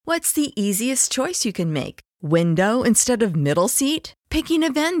What's the easiest choice you can make? Window instead of middle seat? Picking a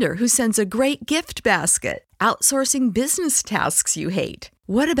vendor who sends a great gift basket? Outsourcing business tasks you hate?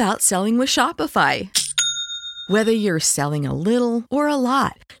 What about selling with Shopify? Whether you're selling a little or a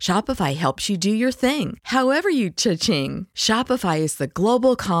lot, Shopify helps you do your thing, however you cha-ching. Shopify is the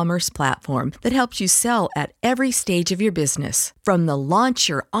global commerce platform that helps you sell at every stage of your business. From the launch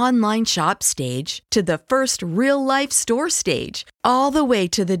your online shop stage to the first real-life store stage, all the way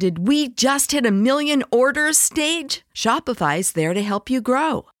to the did we just hit a million orders stage. Shopify's there to help you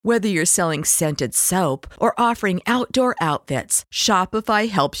grow. Whether you're selling scented soap or offering outdoor outfits, Shopify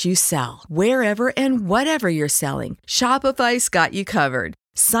helps you sell. Wherever and whatever you're selling, Shopify's got you covered.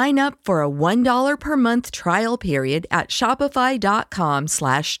 Sign up for a $1 per month trial period at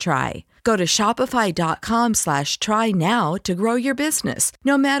shopify.com/try. Go to shopify.com/try now to grow your business,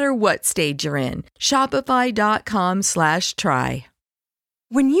 no matter what stage you're in. Shopify.com/try.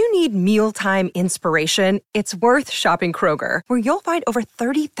 When you need mealtime inspiration, it's worth shopping Kroger, where you'll find over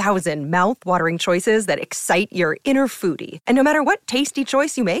 30,000 mouth-watering choices that excite your inner foodie. And no matter what tasty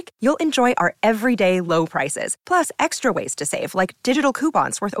choice you make, you'll enjoy our everyday low prices, plus extra ways to save, like digital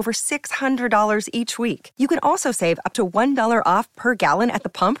coupons worth over $600 each week. You can also save up to $1 off per gallon at the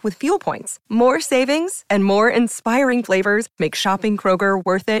pump with fuel points. More savings and more inspiring flavors make shopping Kroger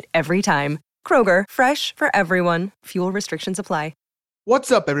worth it every time. Kroger, fresh for everyone. Fuel restrictions apply.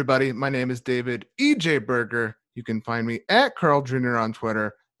 What's up, everybody? My name is David E.J. Berger. You can find me at Carl Jr. on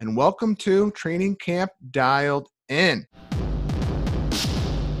Twitter. And welcome to Training Camp Dialed In.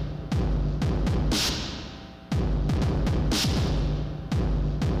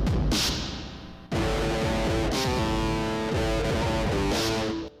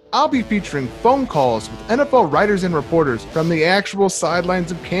 I'll be featuring phone calls with NFL writers and reporters from the actual sidelines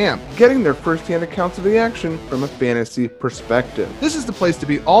of camp, getting their firsthand accounts of the action from a fantasy perspective. This is the place to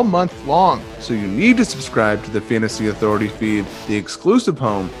be all month long, so you need to subscribe to the Fantasy Authority feed, the exclusive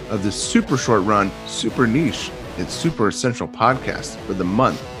home of the super short run, super niche, and super essential podcast for the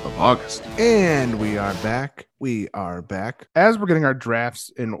month of August. And we are back. As we're getting our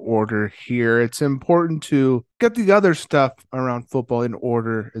drafts in order here, it's important to get the other stuff around football in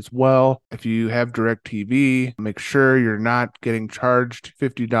order as well. If you have DirecTV, make sure you're not getting charged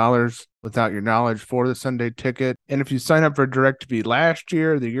 $50 without your knowledge for the Sunday ticket. And if you sign up for DirecTV last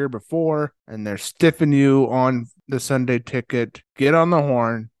year, the year before, and they're stiffing you on the Sunday ticket, get on the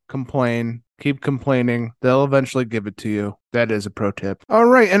horn, complain. Keep complaining. They'll eventually give it to you. That is a pro tip. All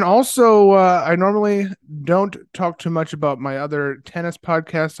right. And also, I normally don't talk too much about my other tennis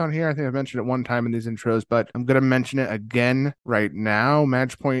podcasts on here. I think I've mentioned it one time in these intros, but I'm going to mention it again right now.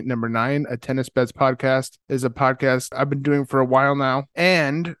 Match Point number 9, a Tennis Bets podcast, is a podcast I've been doing for a while now.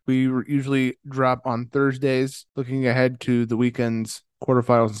 And we usually drop on Thursdays, looking ahead to the weekend's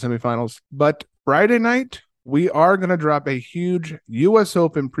quarterfinals and semifinals. But Friday night, we are going to drop a huge U.S.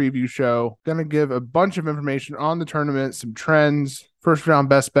 Open preview show. Going to give a bunch of information on the tournament, some trends, first round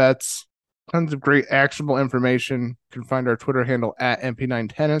best bets, tons of great actionable information. You can find our Twitter handle at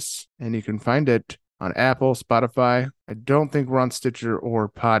MP9Tennis, and you can find it on Apple, Spotify. I don't think we're on Stitcher or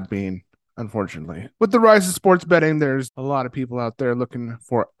Podbean, unfortunately. With the rise of sports betting, there's a lot of people out there looking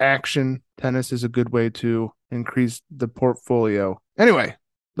for action. Tennis is a good way to increase the portfolio. Anyway,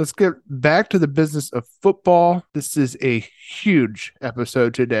 let's get back to the business of football. This is a huge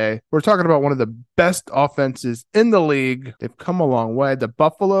episode today. We're talking about one of the best offenses in the league. They've come a long way. The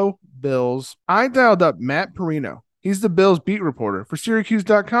Buffalo Bills. I dialed up Matt Parrino. He's the Bills beat reporter for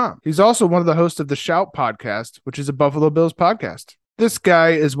Syracuse.com. He's also one of the hosts of the Shout podcast, which is a Buffalo Bills podcast. This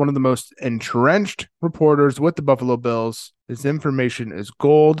guy is one of the most entrenched reporters with the Buffalo Bills. His information is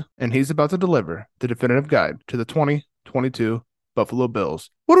gold, and he's about to deliver the definitive guide to the 2022 Buffalo Bills.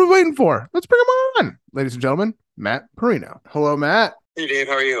 What are we waiting for? Let's bring him on. Ladies and gentlemen, Matt Parrino. Hello, Matt. Hey, Dave.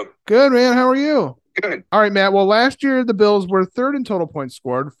 How are you? Good, man. How are you? Good. All right, Matt. Well, last year, the Bills were 3rd in total points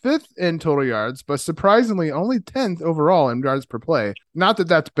scored, 5th in total yards, but surprisingly only 10th overall in yards per play. Not that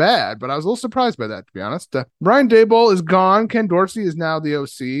that's bad, but I was a little surprised by that, to be honest. Brian Daboll is gone. Ken Dorsey is now the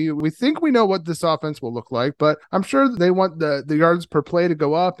OC. We think we know what this offense will look like, but I'm sure they want the yards per play to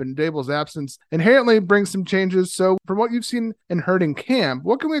go up, and Daboll's absence inherently brings some changes. So from what you've seen and heard in camp,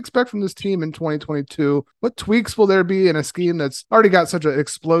 what can we expect from this team in 2022? What tweaks will there be in a scheme that's already got such an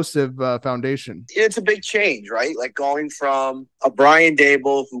explosive foundation? It's a big change, right? Like going from a Brian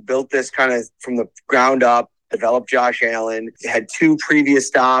Daboll who built this kind of from the ground up, developed Josh Allen, had 2 previous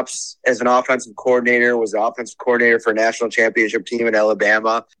stops as an offensive coordinator, was the offensive coordinator for a national championship team in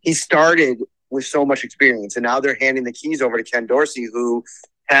Alabama. He started with so much experience, and now they're handing the keys over to Ken Dorsey, who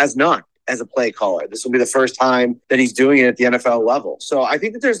has none. as a play caller. This will be the first time that he's doing it at the NFL level. So I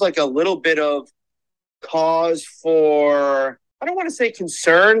think that there's like a little bit of cause for, I don't want to say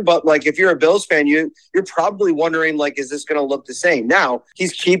concern, but like if you're a Bills fan, you're probably wondering, like, is this going to look the same? Now,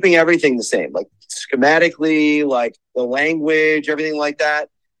 he's keeping everything the same, like schematically, like the language, everything like that.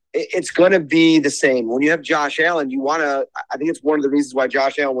 It's going to be the same. When you have Josh Allen, I think it's one of the reasons why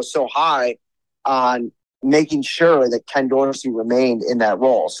Josh Allen was so high on making sure that Ken Dorsey remained in that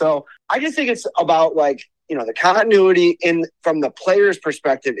role. So I just think it's about like, the continuity from the player's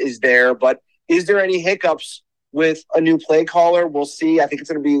perspective is there, but is there any hiccups with a new play caller? We'll see. I think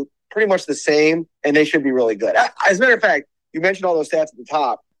it's going to be pretty much the same, and they should be really good. As a matter of fact, you mentioned all those stats at the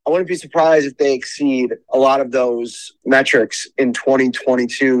top. I wouldn't be surprised if they exceed a lot of those metrics in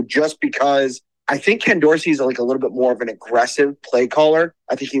 2022, just because I think Ken Dorsey is like a little bit more of an aggressive play caller.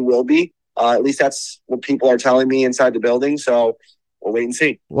 I think he will be. At least that's what people are telling me inside the building. So we'll wait and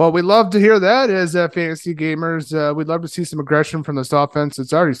see. Well, we love to hear that as fantasy gamers. We'd love to see some aggression from this offense.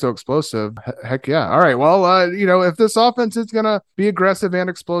 It's already so explosive. Heck yeah. All right. Well, if this offense is going to be aggressive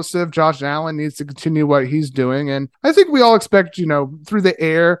and explosive, Josh Allen needs to continue what he's doing. And I think we all expect, through the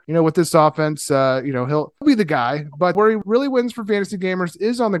air, with this offense, he'll be the guy. But where he really wins for fantasy gamers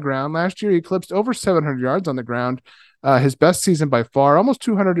is on the ground. Last year, he eclipsed over 700 yards on the ground. His best season by far, almost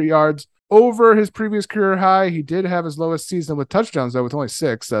 200 yards over his previous career high. He did have his lowest season with touchdowns, though, with only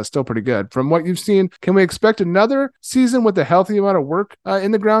 6. Still pretty good. From what you've seen, can we expect another season with a healthy amount of work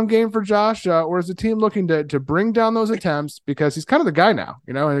in the ground game for Josh? Or is the team looking to bring down those attempts because he's kind of the guy now,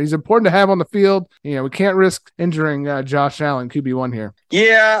 and he's important to have on the field. We can't risk injuring Josh Allen, QB1 here.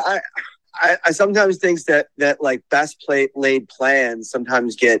 Yeah, I sometimes think that like best laid plans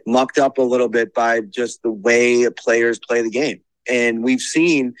sometimes get mucked up a little bit by just the way players play the game. And we've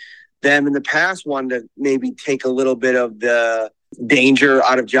seen them in the past want to maybe take a little bit of the danger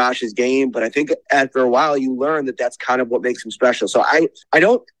out of Josh's game. But I think after a while, you learn that that's kind of what makes him special. So I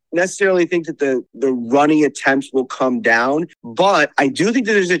don't necessarily think that the running attempts will come down, but I do think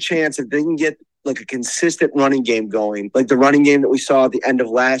that there's a chance if they can get like a consistent running game going, like the running game that we saw at the end of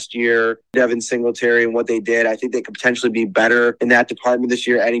last year, Devin Singletary and what they did. I think they could potentially be better in that department this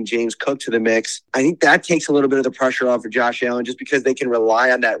year, adding James Cook to the mix. I think that takes a little bit of the pressure off for Josh Allen just because they can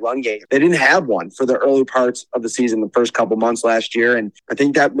rely on that run game. They didn't have one for the early parts of the season, the first couple months last year. And I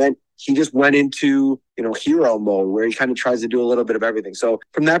think that meant he just went into, hero mode where he kind of tries to do a little bit of everything. So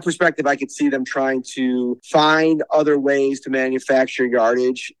from that perspective, I could see them trying to find other ways to manufacture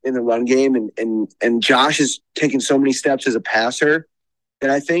yardage in the run game. And Josh is taking so many steps as a passer that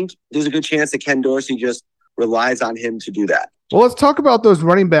I think there's a good chance that Ken Dorsey just relies on him to do that. Well, let's talk about those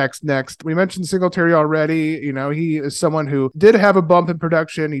running backs next. We mentioned Singletary already. He is someone who did have a bump in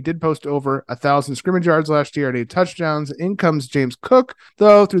production. He did post over 1,000 scrimmage yards last year and 8 touchdowns. In comes James Cook,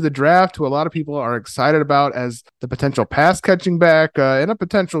 though, through the draft, who a lot of people are excited about as the potential pass catching back and a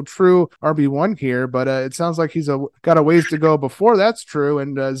potential true RB1 here. But it sounds like he's got a ways to go before that's true.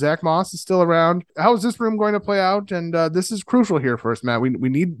 And Zach Moss is still around. How is this room going to play out? And this is crucial here for us, Matt. We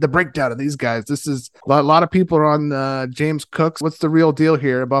need the breakdown of these guys. This is a lot of people are on James Cook. What's the real deal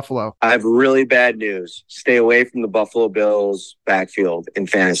here in Buffalo? I have really bad news. Stay away from the Buffalo Bills backfield in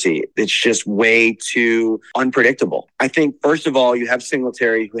fantasy. It's just way too unpredictable. I think, first of all, you have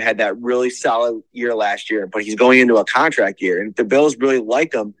Singletary, who had that really solid year last year, but he's going into a contract year. And if the Bills really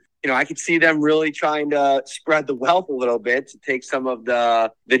like him, I could see them really trying to spread the wealth a little bit to take some of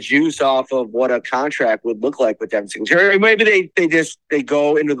the juice off of what a contract would look like with Devin Singletary. Or maybe they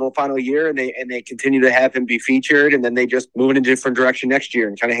go into the final year and they continue to have him be featured, and then they just move in a different direction next year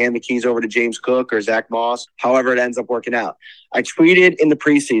and kind of hand the keys over to James Cook or Zach Moss, however it ends up working out. I tweeted in the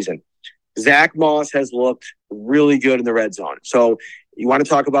preseason, Zach Moss has looked really good in the red zone. So you want to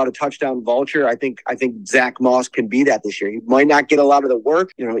talk about a touchdown vulture? I think Zach Moss can be that this year. He might not get a lot of the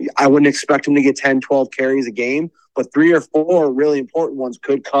work. I wouldn't expect him to get 10, 12 carries a game, but 3 or 4 really important ones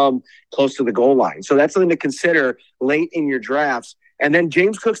could come close to the goal line. So that's something to consider late in your drafts. And then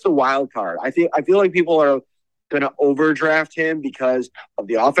James Cook's the wild card. I feel like people are going to overdraft him because of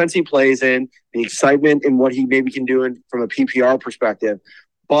the offense he plays in, the excitement in what he maybe can do from a PPR perspective.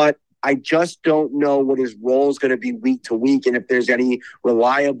 But I just don't know what his role is going to be week to week and if there's any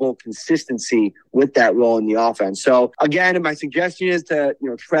reliable consistency with that role in the offense. So again, my suggestion is to,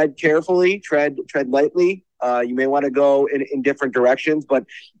 tread carefully, tread lightly. You may want to go in different directions, but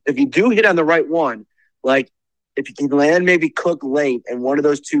if you do hit on the right one, like if you can land maybe Cook late and one of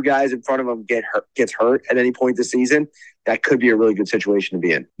those 2 guys in front of him gets hurt at any point this season, that could be a really good situation to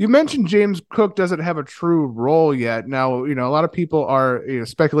be in. You mentioned James Cook doesn't have a true role yet. Now, a lot of people are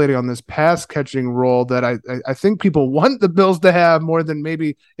speculating on this pass catching role that I think people want the Bills to have more than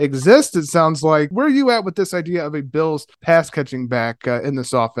maybe exist. It sounds like. Where are you at with this idea of a Bills pass catching back in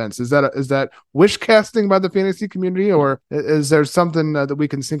this offense? Is that wish casting by the fantasy community, or is there something that we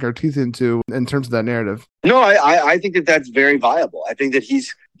can sink our teeth into in terms of that narrative? No, I think that that's very viable. I think that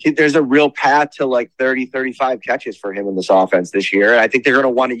there's a real path to like 30, 35 catches for him in this offense this year. And I think they're going to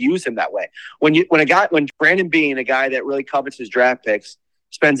want to use him that way. When Brandon Beane, a guy that really covets his draft picks,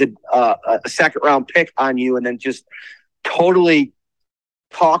 spends a second round pick on you and then just totally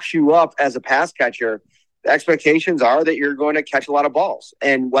talks you up as a pass catcher, the expectations are that you're going to catch a lot of balls.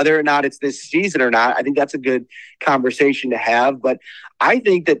 And whether or not it's this season or not, I think that's a good conversation to have. But I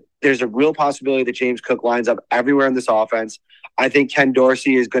think that there's a real possibility that James Cook lines up everywhere in this offense. I think Ken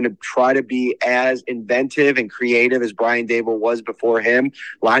Dorsey is going to try to be as inventive and creative as Brian Daboll was before him,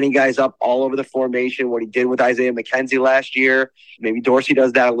 lining guys up all over the formation, what he did with Isaiah McKenzie last year. Maybe Dorsey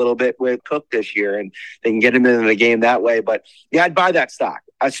does that a little bit with Cook this year, and they can get him into the game that way. But yeah, I'd buy that stock,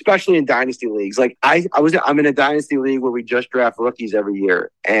 especially in dynasty leagues. Like I'm in a dynasty league where we just draft rookies every year.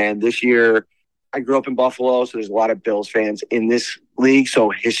 And this year I grew up in Buffalo, so there's a lot of Bills fans in this league.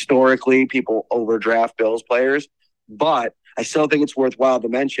 So historically people overdraft Bills players, but I still think it's worthwhile to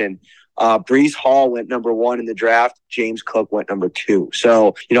mention Breece Hall went number 1 in the draft. James Cook went number 2.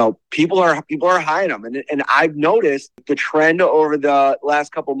 So, people are high on him. And I've noticed the trend over the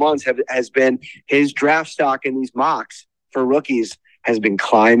last couple months has been his draft stock in these mocks for rookies has been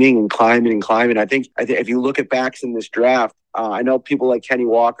climbing and climbing and climbing. I think if you look at backs in this draft, I know people like Kenny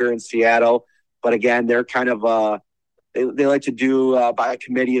Walker in Seattle, but again, they're kind of they like to do by a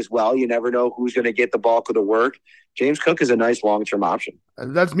committee as well. You never know who's going to get the bulk of the work. James Cook is a nice long-term option.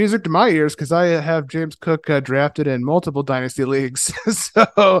 That's music to my ears because I have James Cook drafted in multiple dynasty leagues.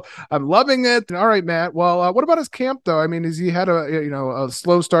 So I'm loving it. All right, Matt. Well, what about his camp, though? I mean, has he had a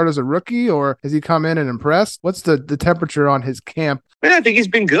slow start as a rookie, or has he come in and impressed? What's the temperature on his camp? Man, I think he's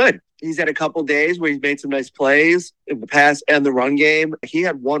been good. He's had a couple days where he's made some nice plays in the pass and the run game. He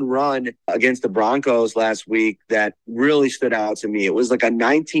had one run against the Broncos last week that really stood out to me. It was like a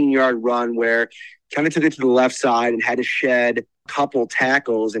 19-yard run where kind of took it to the left side and had to shed a couple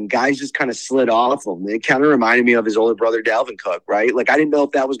tackles, and guys just kind of slid off him. It kind of reminded me of his older brother, Dalvin Cook, right? Like, I didn't know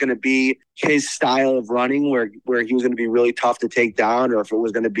if that was going to be his style of running where he was going to be really tough to take down, or if it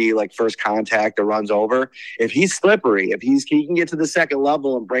was going to be like first contact or runs over. If he's slippery, if he can get to the second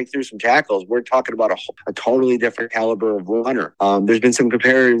level and break through some tackles, we're talking about a totally different caliber of runner. There's been some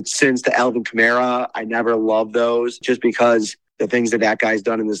comparisons to Alvin Kamara. I never loved those just because the things that guy's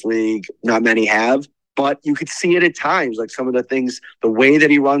done in this league, not many have. But you could see it at times, like some of the things, the way that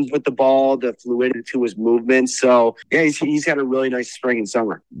he runs with the ball, the fluidity to his movements. So, yeah, he's had a really nice spring and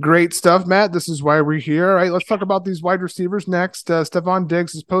summer. Great stuff, Matt. This is why we're here. All right, let's talk about these wide receivers next. Stephon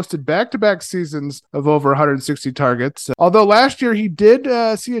Diggs has posted back-to-back seasons of over 160 targets. Although last year he did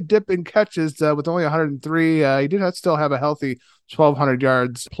see a dip in catches with only 103. He did still have a healthy 1,200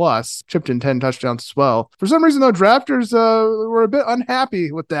 yards plus, chipped in 10 touchdowns as well. For some reason, though, drafters were a bit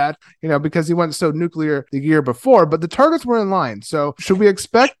unhappy with that, because he went so nuclear the year before, but the targets were in line. So should we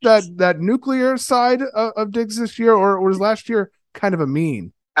expect that nuclear side of Diggs this year, or was last year kind of a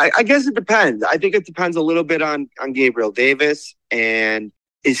mean? I guess it depends. I think it depends a little bit on Gabriel Davis, and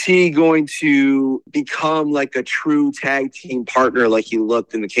is he going to become like a true tag team partner like he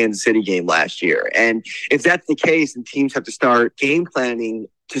looked in the Kansas City game last year? And if that's the case and teams have to start game planning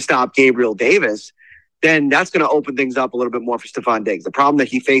to stop Gabriel Davis, then that's going to open things up a little bit more for Stephon Diggs. The problem that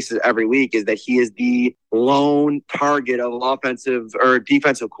he faces every week is that he is the lone target of offensive or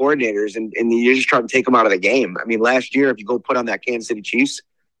defensive coordinators, and you're just trying to take him out of the game. I mean, last year, if you go put on that Kansas City Chiefs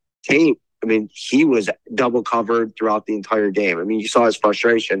tape, I mean, he was double covered throughout the entire game. I mean, you saw his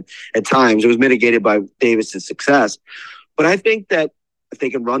frustration at times. It was mitigated by Davis's success. But I think that if they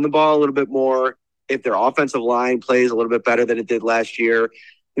can run the ball a little bit more, if their offensive line plays a little bit better than it did last year,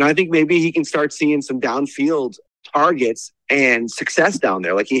 I think maybe he can start seeing some downfield targets and success down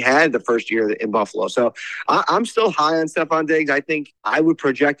there like he had the first year in Buffalo. So I'm still high on Stephon Diggs. I think I would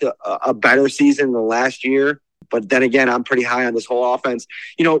project a better season than last year. But then again, I'm pretty high on this whole offense.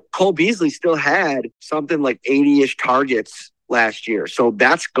 Cole Beasley still had something like 80-ish targets last year. So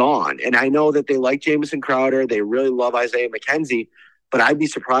that's gone. And I know that they like Jamison Crowder. They really love Isaiah McKenzie. But I'd be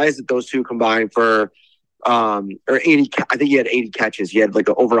surprised if those two combined for or 80. I think he had 80 catches. He had like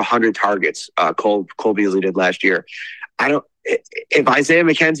over 100 targets. Cole Beasley did last year. If Isaiah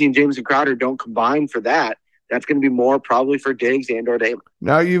McKenzie and Jamison Crowder don't combine for that, that's going to be more probably for Diggs and or Damon.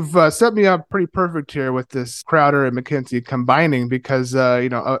 Now you've set me up pretty perfect here with this Crowder and McKenzie combining because, a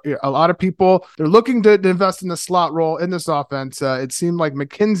lot of people, they're looking to invest in the slot role in this offense. It seemed like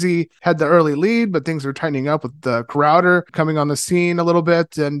McKenzie had the early lead, but things are tightening up with Crowder coming on the scene a little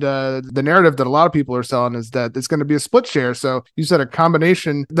bit. And the narrative that a lot of people are selling is that it's going to be a split share. So you said a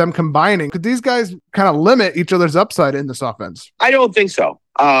combination, them combining. Could these guys kind of limit each other's upside in this offense? I don't think so.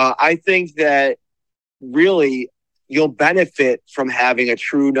 I think that really you'll benefit from having a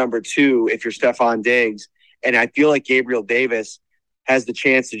true number two if you're Stephon Diggs. And I feel like Gabriel Davis has the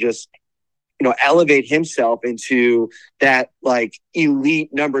chance to just, elevate himself into that like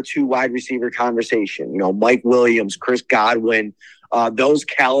elite number two wide receiver conversation. Mike Williams, Chris Godwin, those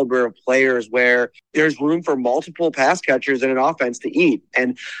caliber of players where there's room for multiple pass catchers in an offense to eat.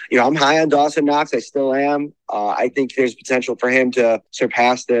 And, I'm high on Dawson Knox. I still am. I think there's potential for him to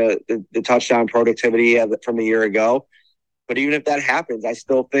surpass the touchdown productivity from a year ago. But even if that happens, I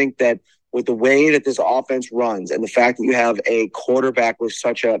still think that with the way that this offense runs and the fact that you have a quarterback with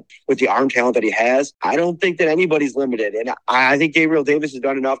the arm talent that he has, I don't think that anybody's limited. And I think Gabriel Davis has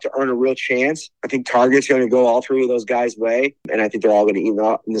done enough to earn a real chance. I think Target's going to go all three of those guys' way, and I think they're all going to eat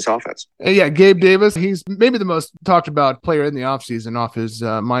in this offense. Yeah, Gabe Davis, he's maybe the most talked about player in the offseason off his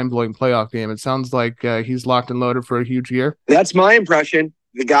mind-blowing playoff game. It sounds like he's locked and loaded for a huge year. That's my impression.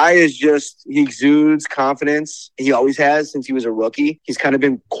 The guy he exudes confidence. He always has since he was a rookie. He's kind of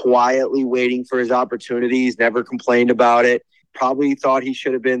been quietly waiting for his opportunity. He's never complained about it. Probably thought he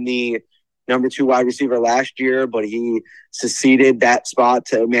should have been the number two wide receiver last year, but he seceded that spot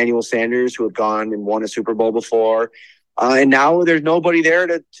to Emmanuel Sanders, who had gone and won a Super Bowl before. And now there's nobody there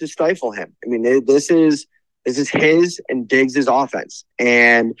to stifle him. I mean, this is his and Diggs' offense.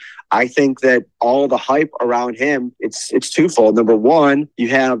 And I think that all the hype around him, it's twofold. Number one, you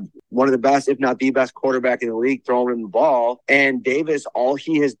have one of the best, if not the best quarterback in the league throwing him the ball. And Davis, all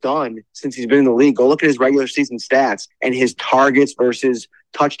he has done since he's been in the league, go look at his regular season stats and his targets versus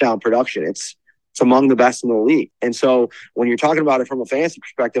touchdown production. It's among the best in the league. And so when you're talking about it from a fantasy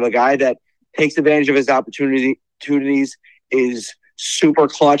perspective, a guy that takes advantage of his opportunities is super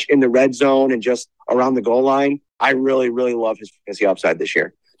clutch in the red zone and just around the goal line. I really, really love his fantasy upside this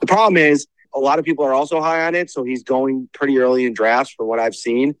year. The problem is a lot of people are also high on it. So he's going pretty early in drafts from what I've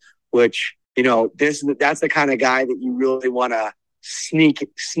seen, which, that's the kind of guy that you really want to sneak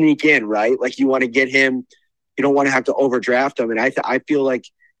in, right? Like you want to get him, you don't want to have to overdraft him. And I feel like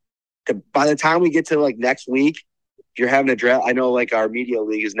by the time we get to like next week, if you're having a draft, I know like our media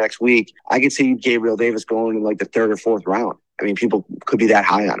league is next week. I can see Gabriel Davis going in like the third or fourth round. I mean, people could be that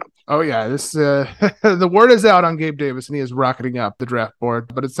high on him. Oh, yeah. This the word is out on Gabe Davis, and he is rocketing up the draft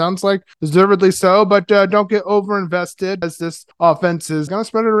board. But it sounds like deservedly so. But don't get overinvested as this offense is going to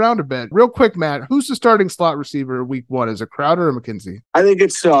spread it around a bit. Real quick, Matt, who's the starting slot receiver week one? Is it Crowder or McKenzie? I think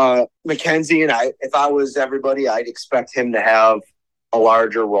it's McKenzie, and if I was everybody, I'd expect him to have a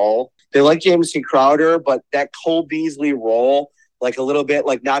larger role. They like Jamison Crowder, but that Cole Beasley role, like a little bit,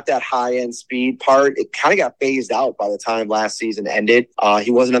 like not that high-end speed part, it kind of got phased out by the time last season ended.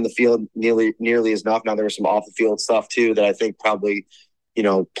 He wasn't on the field nearly as enough. Now there was some off-the-field stuff, too, that I think probably,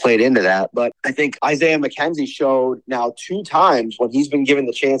 played into that. But I think Isaiah McKenzie showed now 2 times when he's been given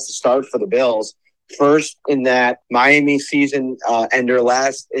the chance to start for the Bills. First in that Miami season ender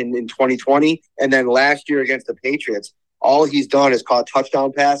last in 2020, and then last year against the Patriots. All he's done is caught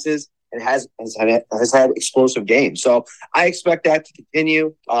touchdown passes and has had explosive games. So I expect that to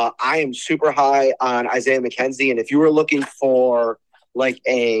continue. I am super high on Isaiah McKenzie. And if you were looking for like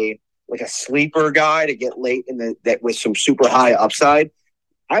a sleeper guy to get late that with some super high upside,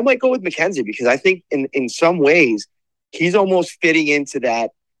 I might go with McKenzie because I think in some ways he's almost fitting into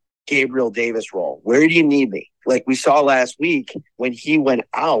that Gabriel Davis role. Where do you need me? Like we saw last week when he went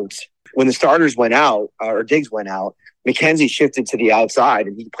out, when the starters went out or Diggs went out, McKenzie shifted to the outside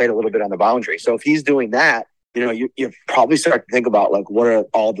and he played a little bit on the boundary. So if he's doing that, you probably start to think about like what are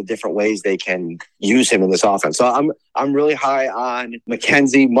all the different ways they can use him in this offense. So I'm really high on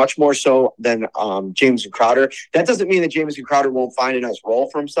McKenzie, much more so than Jamison Crowder. That doesn't mean that Jamison Crowder won't find a nice role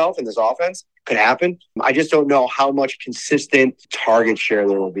for himself in this offense. Could happen. I just don't know how much consistent target share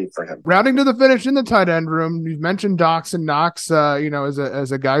there will be for him. Rounding to the finish in the tight end room, you've mentioned Dawson Knox,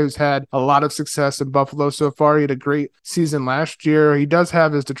 as a guy who's had a lot of success in Buffalo so far. He had a great season last year. He does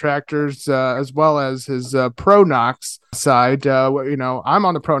have his detractors as well as his pro Knox side. I'm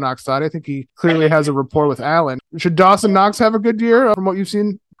on the pro Knox side. I think he clearly has a rapport with Allen. Should Dawson Knox have a good year from what you've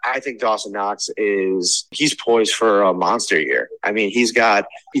seen? I think Dawson Knox he's poised for a monster year. I mean, you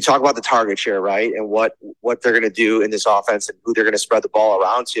talk about the target share, right? And what they're going to do in this offense and who they're going to spread the ball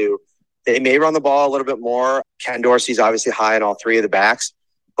around to. They may run the ball a little bit more. Ken Dorsey's obviously high in all three of the backs,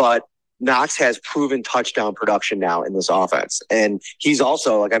 but Knox has proven touchdown production now in this offense. And he's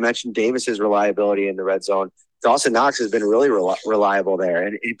also, like I mentioned, Davis's reliability in the red zone. Dawson Knox has been really reliable there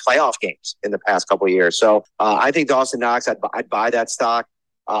and in playoff games in the past couple of years. So I think Dawson Knox, I'd buy that stock.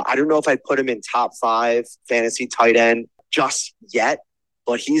 I don't know if I'd put him in top 5 fantasy tight end just yet,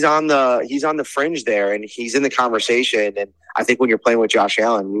 but he's on the fringe there and he's in the conversation. And I think when you're playing with Josh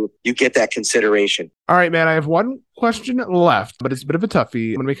Allen, you get that consideration. All right, man, I have one question left, but it's a bit of a toughie.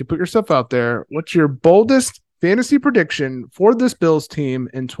 I'm going to make you put yourself out there. What's your boldest fantasy prediction for this Bills team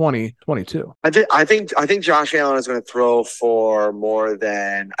in 2022? I think Josh Allen is going to throw for more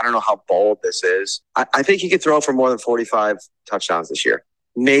than, I don't know how bold this is. I think he could throw for more than 45 touchdowns this year.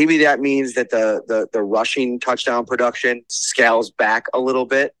 Maybe that means that the rushing touchdown production scales back a little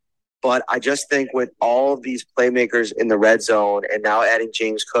bit. But I just think with all of these playmakers in the red zone and now adding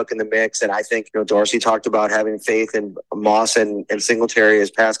James Cook in the mix, and I think Dorsey talked about having faith in Moss and Singletary as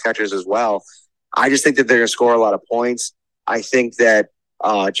pass catchers as well. I just think that they're going to score a lot of points. I think that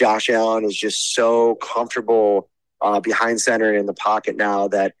Josh Allen is just so comfortable behind center in the pocket now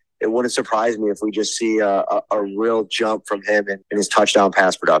that it wouldn't surprise me if we just see a real jump from him in his touchdown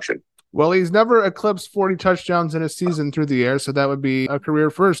pass production. Well, he's never eclipsed 40 touchdowns in a season through the air, so that would be a career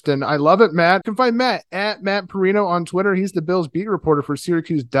first. And I love it, Matt. You can find Matt at Matt Parrino on Twitter. He's the Bills beat reporter for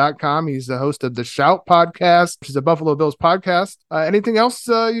Syracuse.com. He's the host of the Shout podcast, which is a Buffalo Bills podcast. Anything else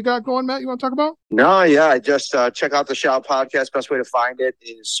you got going, Matt, you want to talk about? No, yeah. Just check out the Shout podcast. Best way to find it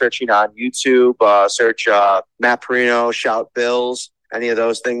is searching on YouTube. Search Matt Parrino, Shout Bills. Any of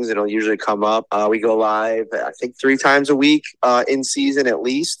those things, it'll usually come up. We go live, I think, 3 times a week in season at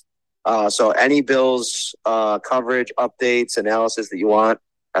least. So any Bills coverage, updates, analysis that you want,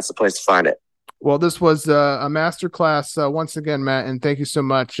 that's the place to find it. Well, this was a masterclass once again, Matt, and thank you so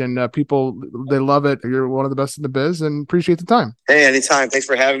much. And people, they love it. You're one of the best in the biz and appreciate the time. Hey, anytime. Thanks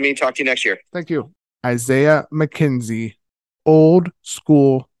for having me. Talk to you next year. Thank you. Isaiah McKenzie, old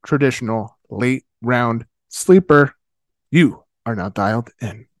school, traditional, late round sleeper. You are now dialed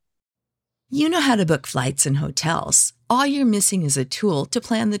in. You know how to book flights and hotels. All you're missing is a tool to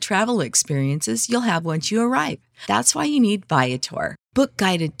plan the travel experiences you'll have once you arrive. That's why you need Viator. Book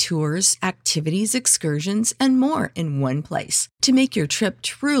guided tours, activities, excursions, and more in one place to make your trip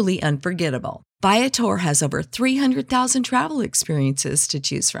truly unforgettable. Viator has over 300,000 travel experiences to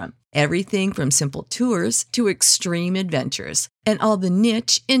choose from. Everything from simple tours to extreme adventures and all the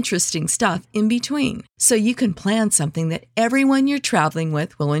niche, interesting stuff in between. So you can plan something that everyone you're traveling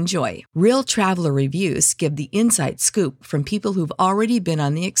with will enjoy. Real traveler reviews give the inside scoop from people who've already been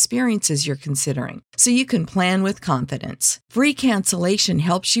on the experiences you're considering. So you can plan with confidence. Free cancellation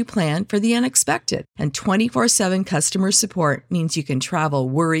helps you plan for the unexpected. And 24/7 customer support means you can travel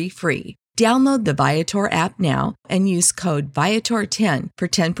worry-free. Download the Viator app now and use code Viator10 for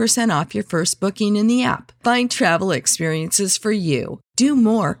 10% off your first booking in the app. Find travel experiences for you. Do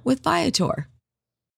more with Viator.